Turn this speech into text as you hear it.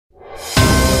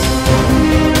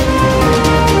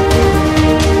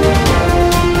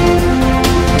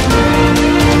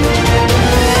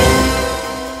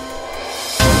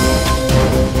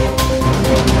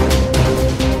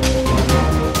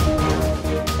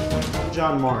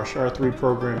John Marsh, R3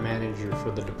 Program Manager for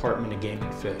the Department of Game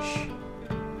and Fish.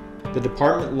 The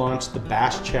department launched the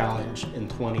Bass Challenge in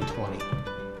 2020.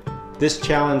 This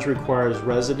challenge requires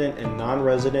resident and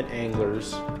non-resident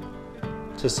anglers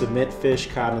to submit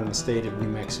fish caught in the state of New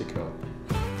Mexico.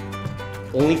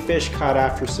 Only fish caught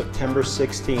after September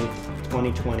 16,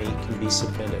 2020 can be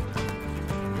submitted.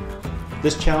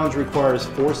 This challenge requires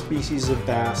 4 species of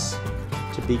bass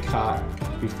to be caught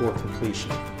before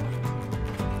completion.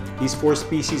 These 4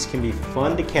 species can be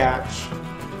fun to catch,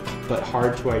 but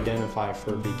hard to identify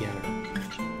for a beginner.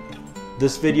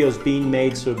 This video is being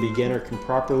made so a beginner can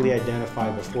properly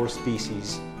identify the 4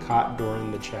 species caught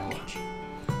during the challenge.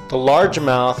 The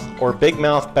largemouth or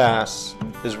bigmouth bass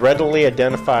is readily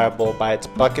identifiable by its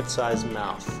bucket-sized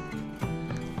mouth.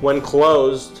 When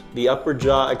closed, the upper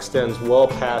jaw extends well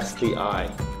past the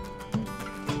eye.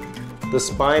 The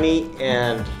spiny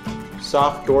and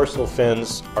soft dorsal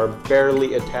fins are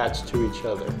barely attached to each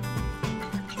other.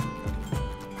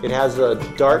 It has a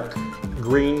dark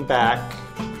green back,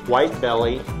 white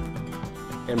belly,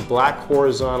 and black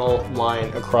horizontal line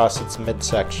across its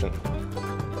midsection.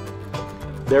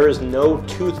 There is no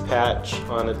tooth patch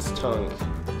on its tongue.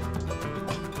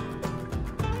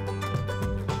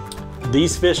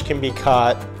 These fish can be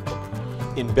caught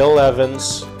in Bill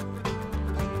Evans,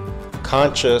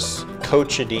 Conchas,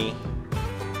 Cochiti,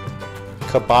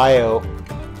 Caballo,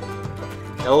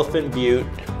 Elephant Butte,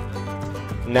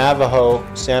 Navajo,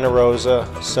 Santa Rosa,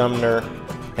 Sumner,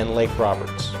 and Lake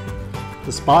Roberts.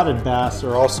 The spotted bass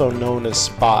are also known as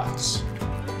spots.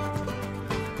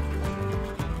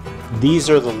 These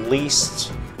are the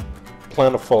least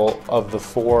plentiful of the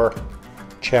 4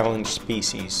 challenge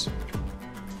species.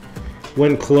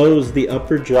 When closed, the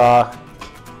upper jaw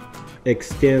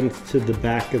extends to the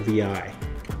back of the eye.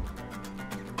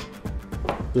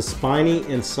 The spiny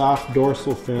and soft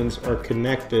dorsal fins are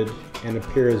connected and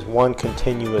appear as one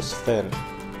continuous fin.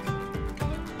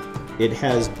 It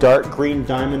has dark green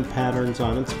diamond patterns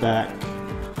on its back,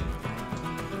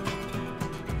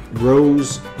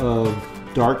 rows of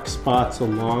dark spots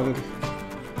along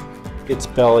its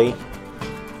belly,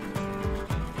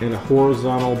 and a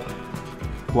horizontal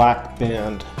black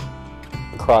band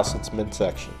across its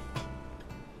midsection.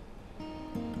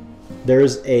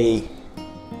 There's a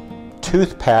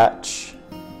tooth patch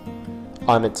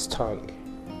on its tongue.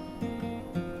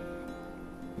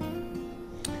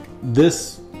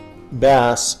 This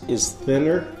bass is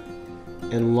thinner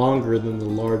and longer than the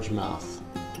largemouth.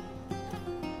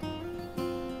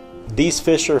 These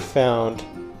fish are found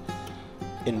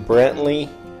in Brantley,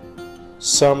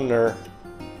 Sumner,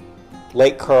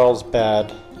 Lake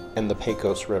Carlsbad, and the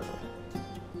Pecos River.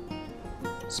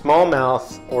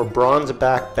 Smallmouth or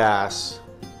bronzeback bass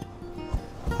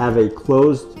have a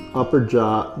closed upper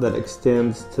jaw that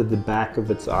extends to the back of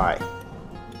its eye.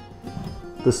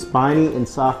 The spiny and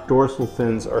soft dorsal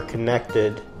fins are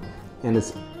connected and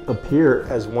appear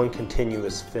as one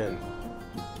continuous fin.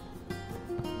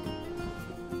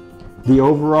 The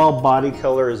overall body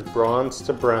color is bronze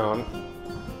to brown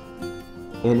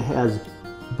and has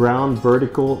brown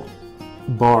vertical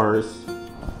bars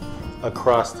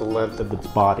across the length of its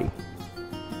body.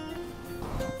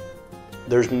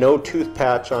 There's no tooth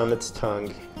patch on its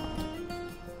tongue.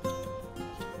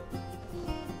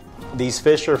 These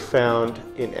fish are found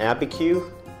in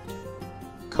Abiquiu,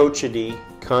 Cochiti,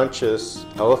 Conchas,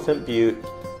 Elephant Butte,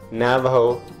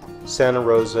 Navajo, Santa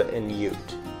Rosa, and Ute.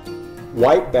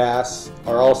 White bass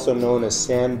are also known as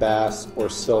sand bass or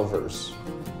silvers.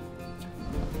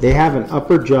 They have an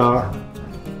upper jaw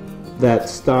that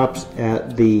stops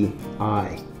at the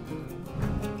eye.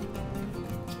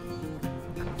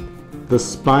 The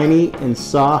spiny and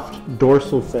soft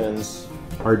dorsal fins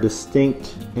are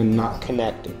distinct and not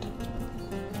connected.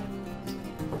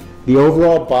 The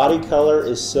overall body color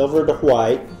is silver to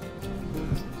white,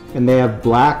 and they have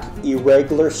black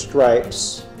irregular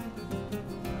stripes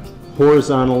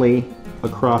horizontally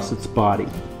across its body.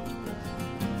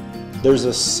 There's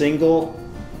a single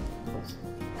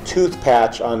tooth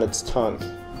patch on its tongue.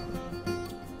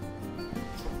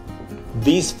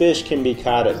 These fish can be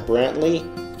caught at Brantley,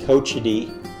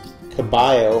 Cochiti,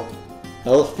 Caballo,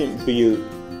 Elephant Butte,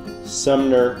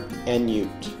 Sumner, and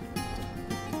Ute.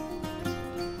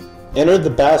 Enter the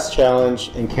Bass Challenge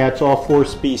and catch all 4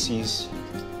 species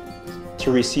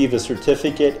to receive a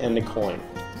certificate and a coin.